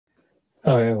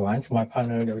Hello everyone, it's my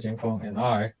partner Liu Jingfeng and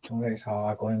I, Zhongrui Chao,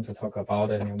 are going to talk about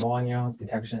the pneumonia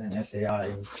detection and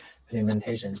XAI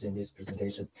implementations in this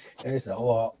presentation. Here is the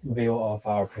overview of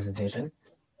our presentation.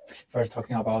 First,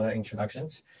 talking about the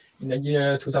introductions. In the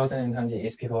year 2020,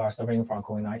 people are suffering from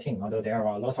COVID-19. Although there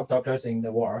are a lot of doctors in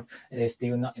the world, it is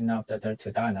still not enough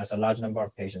to diagnose a large number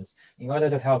of patients. In order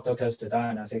to help doctors to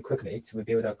diagnose it quickly, we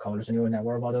build a convolutional neural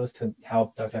network models to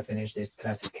help doctors finish this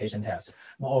classification test.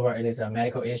 Moreover, it is a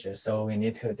medical issue, so we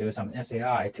need to do some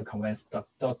SAI to convince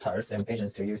doctors and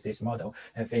patients to use this model.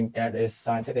 I think that is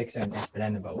scientific and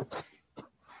explainable.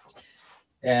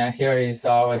 And here is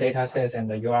our data sets, and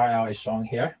the URL is shown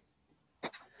here.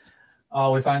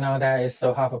 We find out that it's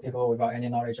so hard for people without any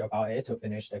knowledge about it to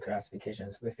finish the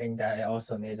classifications. We think that it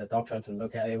also needs a doctor to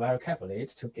look at it very carefully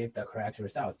to give the correct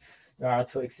results. There are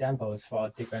two examples for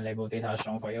different label data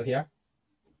shown for you here.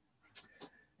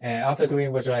 And after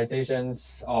doing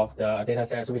visualizations of the data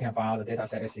sets, we can find out the data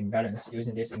set is imbalanced.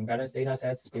 Using these imbalanced data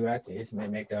sets directly, it may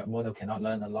make the model cannot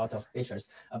learn a lot of features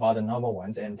about the normal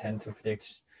ones and tend to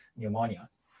predict pneumonia.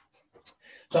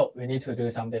 So we need to do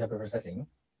some data processing.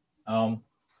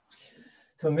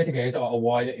 To mitigate or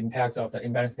avoid the impacts of the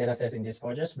imbalanced data sets in this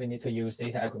project, we need to use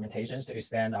data augmentations to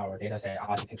expand our data set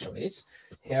artificially.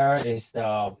 Here is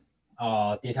the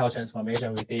detailed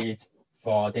transformation we did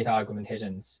for data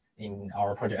augmentations in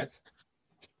our project.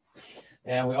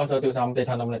 And we also do some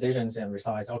data normalizations and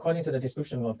resize. According to the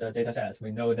description of the data sets, we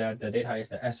know that the data is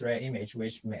the X-ray image,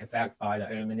 which may affect by the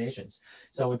eliminations.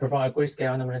 So we perform a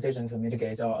grayscale normalization to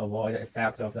mitigate or avoid the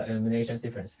effect of the eliminations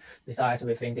difference. Besides,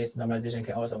 we think this normalization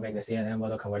can also make the CNN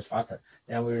model converge faster.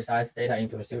 Then we resize data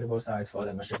into a suitable size for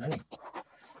the machine learning.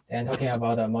 And talking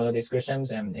about the model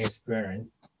descriptions and experience.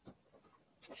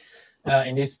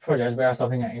 In this project, we are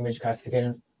solving an image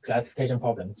classification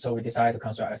problem. So we decided to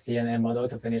construct a CNN model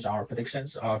to finish our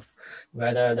predictions of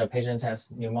whether the patient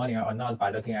has pneumonia or not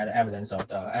by looking at the evidence of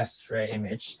the X-ray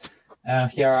image.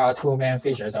 Here are two main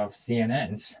features of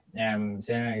CNNs.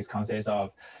 CNN consists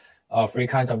of three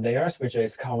kinds of layers, which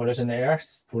is convolution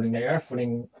layers, pooling layer,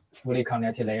 fully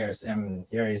connected layers. And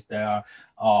here is the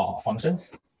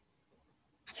functions.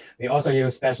 We also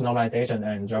use spatial normalization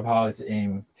and dropouts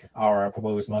in our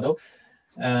proposed model.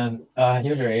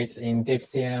 Usually it's in deep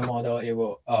CNN model, it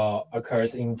will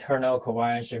occurs internal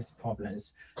covariance shift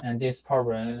problems. And these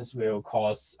problems will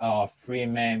cause three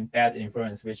main bad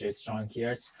inference, which is shown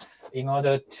here. In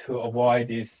order to avoid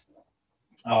these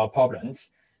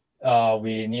problems,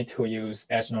 we need to use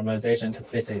spatial normalization to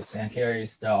fix it. And here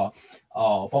is the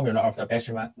formula of the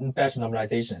spatial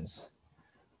normalizations.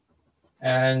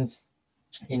 And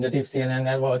in the deep CNN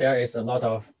network, there is a lot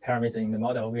of parameters in the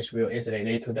model which will easily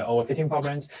lead to the overfitting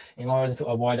problems. In order to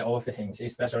avoid the overfittings,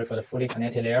 especially for the fully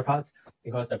connected layer parts,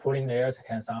 because the pooling layers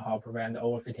can somehow prevent the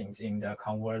overfittings in the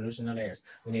convolutional layers,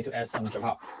 we need to add some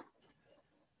dropout.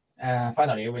 And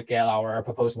finally, we get our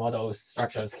proposed model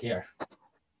structures here.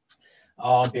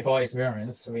 Before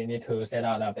experience, we need to set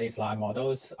out the baseline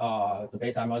models. The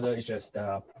baseline model is just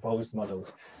the proposed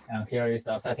models. And here is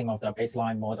the setting of the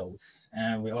baseline models.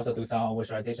 And we also do some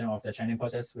visualization of the training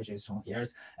process, which is shown here.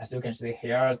 As you can see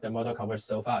here, the model converges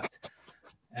so fast.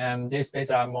 And these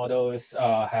baseline models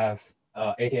have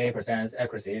 88%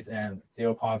 accuracies and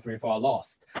 0.34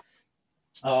 loss.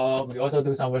 We also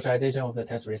do some visualization of the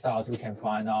test results. We can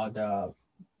find out the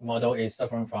model is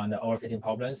suffering from the overfitting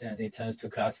problems, and it turns to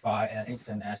classify an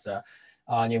incident as a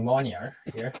pneumonia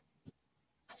here.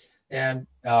 And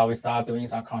we start doing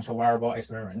some control variable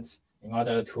experiments in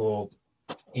order to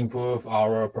improve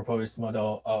our proposed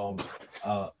model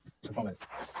performance.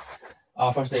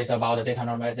 First is about the data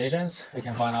normalizations. We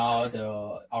can find out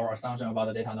our assumption about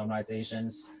the data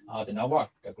normalizations did not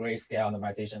work, the grayscale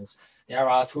normalizations. There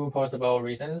are two possible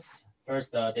reasons.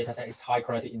 First, the data set is high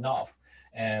quality enough,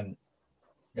 and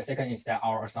the second is that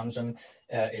our assumption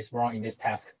is wrong in this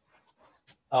task.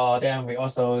 Then we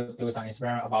also do some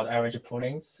experiment about average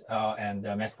poolings and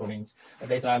mass poolings.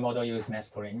 The baseline model uses mass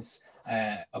poolings.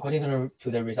 According to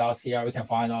the results here, we can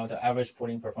find out the average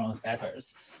pooling performs better.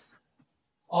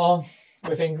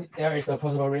 We think there is a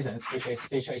possible reason, which is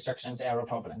feature extraction error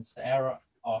problems. The error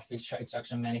of feature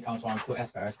extraction mainly comes from two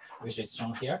aspects, which is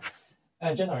shown here.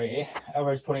 Generally,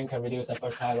 average pooling can reduce the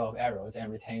first type of errors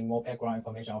and retain more background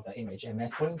information of the image, and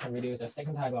mass pooling can reduce the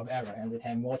second type of error and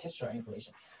retain more textual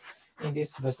information. In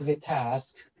this specific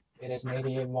task, it is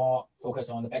maybe more focused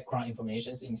on the background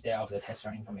information instead of the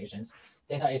textual information.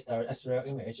 Data is the X-ray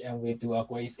image, and we do a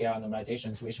grayscale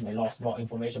normalizations, which may lose more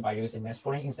information by using mass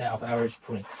pooling instead of average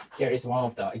pooling. Here is one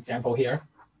of the example here.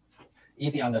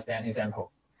 Easy to understand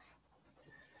example.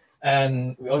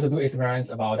 And we also do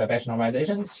experiments about the batch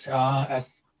normalizations.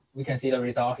 As we can see the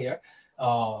result here.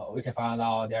 We can find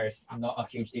out there is not a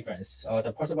huge difference.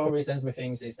 The possible reasons we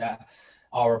think is that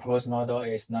our proposed model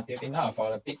is not deep enough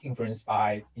or a big influence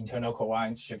by internal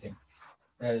covariance shifting.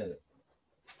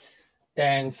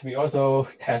 Then we also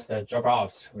test the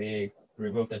dropouts. We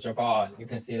remove the dropout. You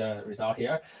can see the result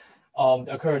here.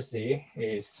 The accuracy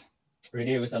is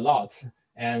reduced a lot.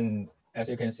 And as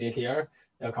you can see here,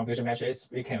 the confusion matrix,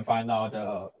 we can find out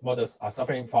the models are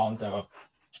suffering from the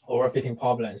overfitting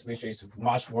problems, which is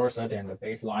much worse than the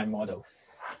baseline model.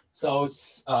 So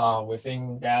we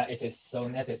think that it is so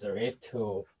necessary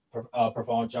to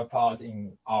perform dropouts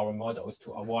in our models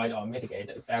to avoid or mitigate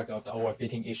the effect of the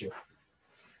overfitting issue.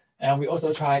 And we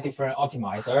also try different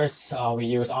optimizers. We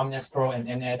use RNS Pro and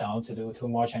N add-on to do 2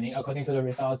 more training. According to the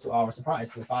results, to our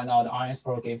surprise, we find out the RNS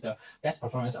Pro gives the best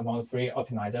performance among 3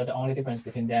 optimizers. The only difference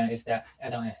between them is that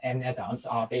add-on and N add-ons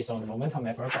are based on the momentum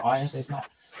method, but RNS is not.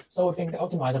 So we think the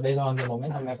optimizer based on the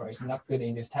momentum method is not good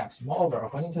in this text. Moreover,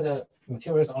 according to the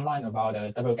materials online about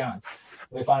the double GAN,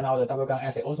 we find out the double GAN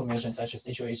assay also mentions such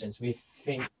situations. We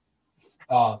think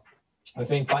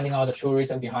finding out the true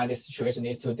reason behind this situation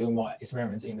needs to do more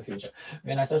experiments in the future.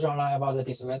 When I search online about the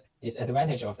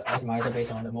disadvantage of the optimizer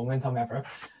based on the momentum method,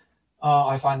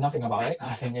 I find nothing about it.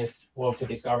 I think it's worth to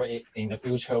discover it in the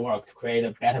future work to create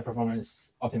a better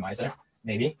performance optimizer,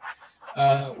 maybe.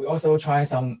 We also try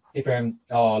some different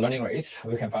learning rates.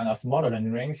 We can find out smaller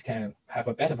learning rates can have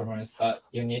a better performance, but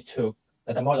you need to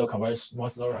let the model converge more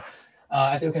slower.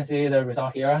 As you can see the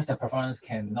result here, the performance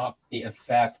cannot be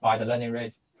affected by the learning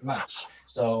rate much.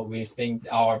 So we think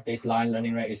our baseline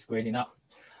learning rate is great enough.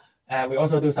 And we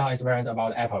also do some experiments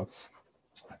about apples.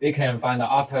 We can find that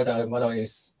after the model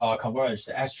is converged,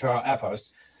 the extra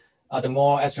apples, the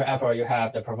more extra apple you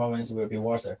have, the performance will be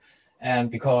worse.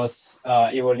 And because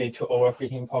it will lead to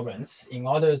overfitting problems. In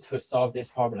order to solve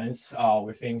these problems,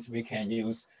 we think we can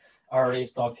use early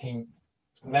stopping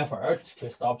method to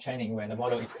stop training when the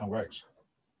model is converged.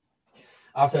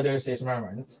 After those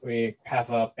experiments, we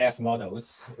have best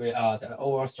models. The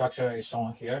overall structure is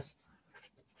shown here.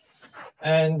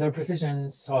 And the precision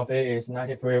of it is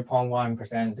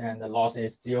 93.1% and the loss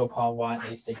is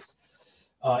 0.186.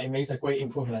 It makes a great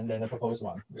improvement than the proposed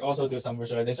one. We also do some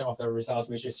visualization of the results,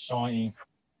 which is shown in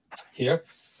here.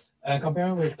 And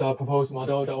comparing with the proposed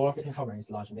model, the overfitting problem is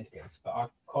largely mitigated.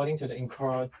 But according to the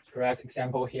incorrect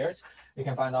example here, we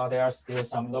can find out there are still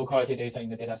some low quality data in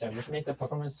the dataset, which makes the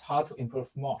performance hard to improve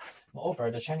more.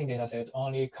 Moreover, the training dataset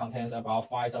only contains about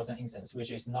 5,000 instances,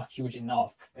 which is not huge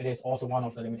enough. It is also one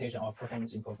of the limitations of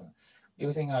performance improvement.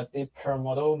 Using a deeper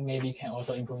model maybe can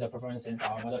also improve the performance since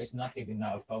our model is not deep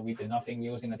enough, but we do not think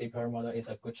using a deeper model is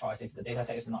a good choice if the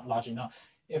dataset is not large enough.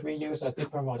 If we use a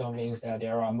deeper model means that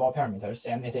there are more parameters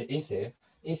and it is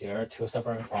easier to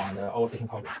suffer from the overfitting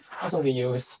problem. Also, we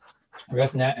use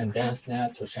ResNet and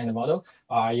DenseNet to train the model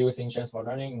by using transfer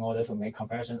learning in order to make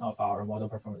comparison of our model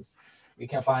performance. We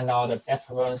can find out the best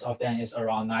performance of them is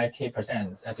around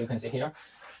 90%, as you can see here.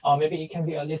 Maybe it can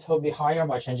be a little bit higher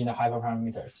by changing the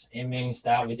hyperparameters. It means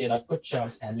that we did a good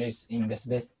job, at least in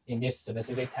this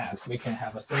specific task. We can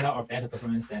have a similar or better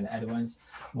performance than the advanced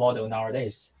model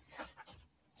nowadays.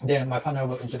 Then my partner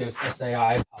will introduce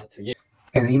XAI to you.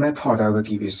 And in my part, I will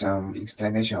give you some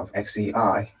explanation of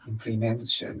XAI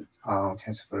implementation on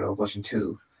TensorFlow version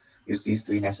 2. Use these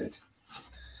 3 methods.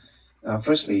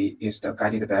 Firstly, is the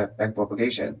guided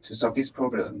backpropagation. To solve this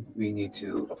problem, we need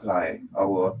to apply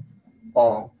our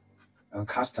own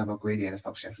custom gradient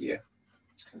function here.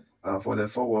 For the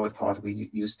forward part, we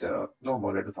use the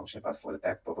normal value function, but for the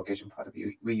backpropagation part,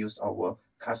 we use our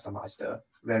customized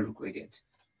value gradient.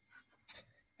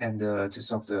 And to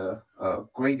solve the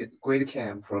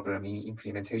GradCAM programming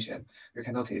implementation, you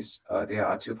can notice there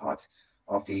are 2 parts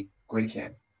of the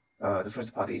GradCAM. The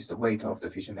first part is the weight of the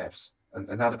feature maps, and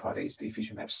another part is the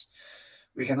feature maps.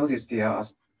 We can notice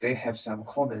they have some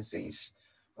common things.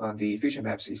 The feature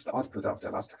maps is the output of the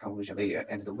last convolution layer,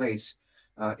 and the weights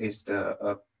is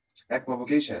the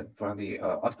backpropagation from the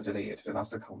output layer to the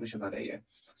last convolutional layer.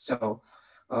 So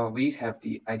we have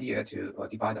the idea to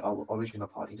divide our original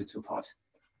part into 2 parts.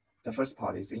 The first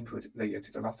part is the input layer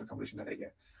to the last convolutional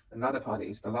layer. Another part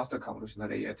is the last convolutional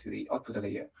layer to the output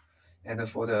layer. And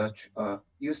for the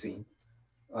using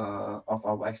of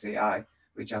our XAI,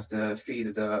 we just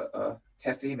feed the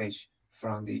test image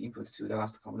from the input to the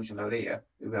last convolutional layer.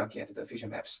 We will get the feature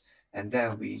maps. And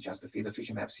then we just feed the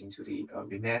feature maps into the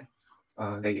remain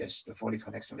layers, the fully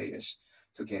connection layers,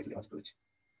 to get the output.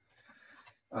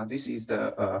 This is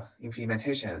the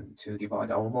implementation to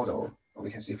divide our model. We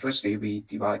can see firstly, we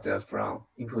divide from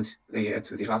input layer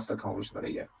to the last convolutional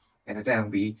layer. And then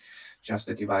we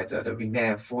just divide the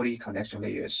remaining 40 connection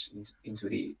layers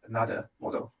into another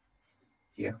model.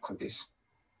 Here, called this.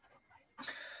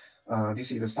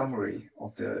 This is a summary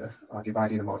of the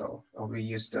divided model. We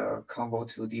use the convol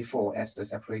to D4 as the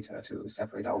separator to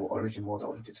separate our original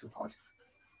model into two parts.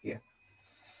 Here.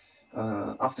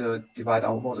 After divide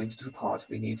our model into two parts,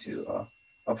 we need to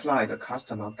apply the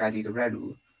customer guided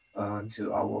value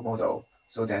to our model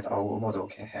so that our model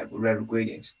can have value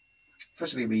gradient.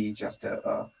 Firstly, we just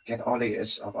get all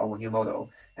layers of our new model,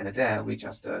 and then we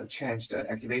just change the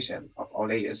activation of all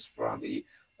layers from the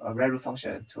value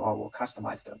function to our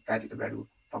customized guided value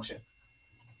function.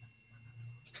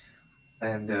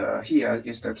 And here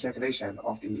is the calculation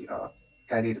of the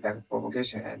guided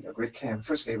backpropagation and the grid cam.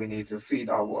 Firstly, we need to feed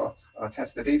our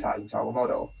test data into our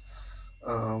model.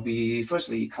 We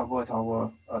firstly convert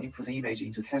our input image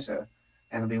into tensor,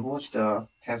 and we watch the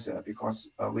tensor because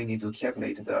we need to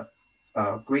calculate the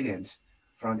gradient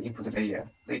from the input layer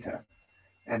later.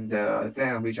 And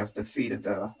then we just feed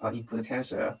the input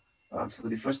tensor to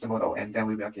the first model, and then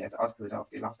we will get output of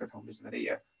the last convolution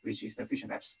layer, which is the feature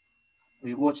maps.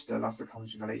 We watch the last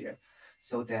convolution layer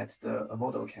so that the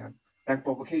model can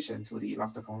backpropagation to the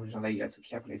last convolution layer to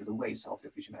calculate the weights of the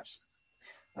feature maps.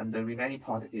 And the remaining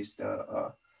part is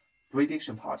the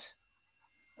prediction part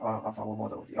of our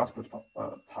model, the output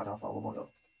part of our model.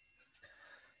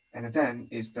 And then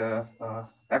is the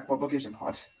backpropagation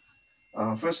part.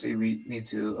 Firstly, we need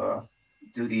to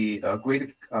do the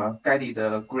guided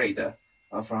grade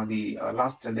from the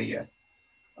last layer,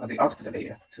 the output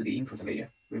layer to the input layer.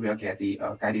 We will get the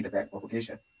guided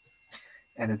backpropagation.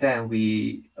 And then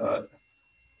we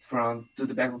do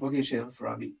the backpropagation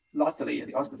from the last layer,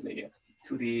 the output layer,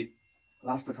 to the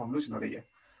last convolutional layer.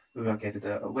 We will get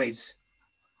the weights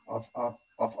of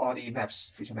all the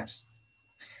maps, feature maps.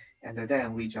 And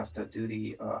then we just do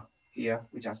the here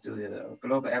we just do the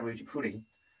global average pooling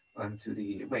to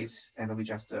the weights, and we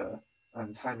just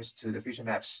times to the feature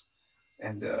maps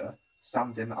and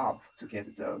sum them up to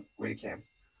get the grid cam.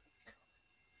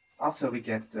 After we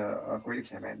get the grid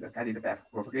cam and the guided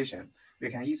backpropagation, we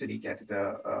can easily get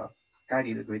the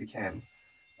guided grid cam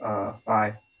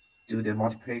by do the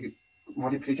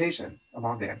multiplication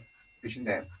among them, between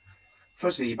them.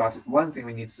 Firstly, but one thing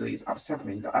we need to do is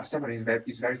upsampling. The upsampling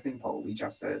is very simple. We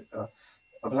just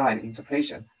apply the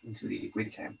interpolation into the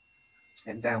grid cam,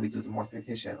 and then we do the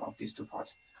multiplication of these two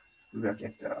parts. We will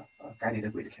get the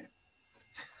guided grid cam.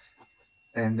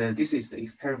 And this is the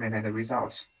experiment and the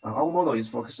result. Our model is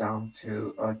focused on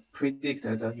to predict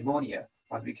the pneumonia,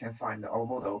 but we can find our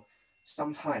model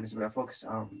sometimes we are focused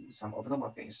on some abnormal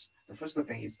things. The first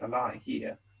thing is the line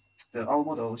here. Our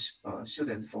model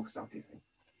shouldn't focus on this thing.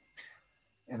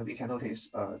 And we can notice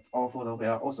our photo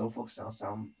will also focus on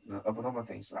some abnormal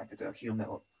things like the human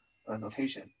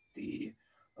notation, the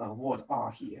word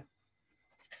R here.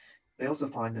 We also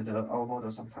find that our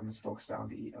model sometimes focus on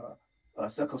the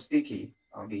circle sticky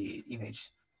on the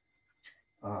image.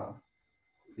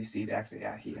 We see the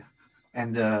XAI here.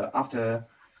 And after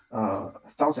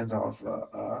thousands of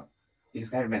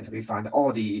experiments, we find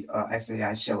all the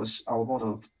XAI shows our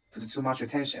model put too much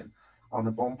attention on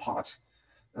the bone part.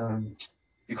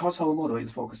 Because our model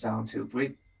is focused on to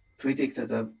predict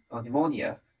the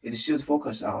pneumonia, it should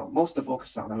focus on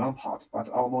the lung part, but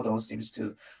our model seems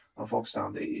to focus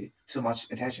on the too much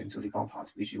attention to the bone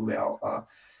part, which will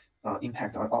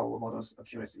impact our model's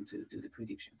accuracy to do the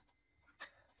prediction.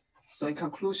 So in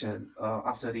conclusion,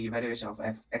 after the evaluation of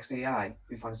XAI,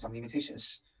 we found some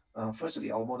limitations.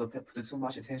 Firstly, our model put too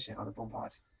much attention on the bone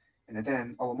part, and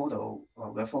then our model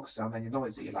will focus on many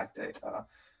noisy like the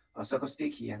circle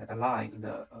sticky and the line in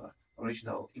the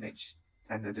original image.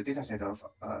 And the dataset of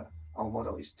our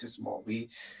model is too small. We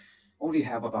only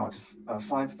have about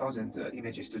 5,000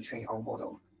 images to train our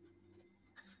model.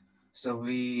 So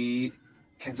we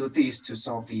can do this to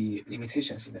solve the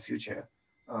limitations in the future.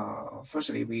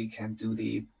 Firstly, we can do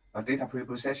the data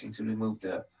pre-processing to remove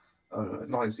the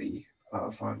noisy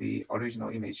from the original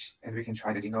image, and we can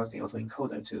try the denoising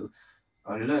autoencoder to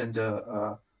learn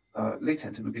the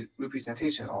latent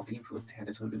representation of the input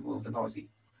and to remove the noisy.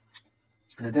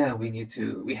 And then we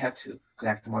have to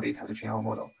collect more data to train our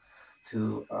model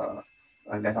to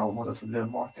let our model to learn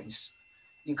more things.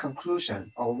 In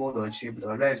conclusion, our model achieved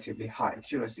a relatively high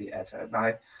accuracy at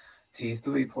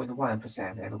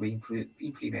 93.1%, and we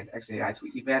implement XAI to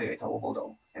evaluate our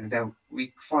model. And then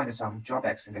we find some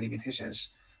drawbacks and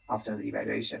limitations after the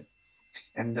evaluation.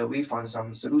 And we found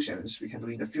some solutions we can do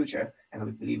in the future, and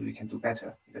we believe we can do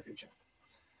better in the future.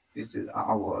 This is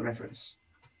our reference.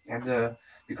 And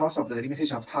because of the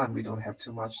limitation of time, we don't have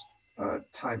too much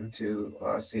time to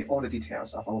see all the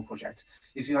details of our project.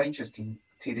 If you are interested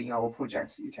in our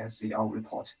project, you can see our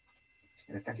report.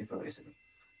 And thank you for listening.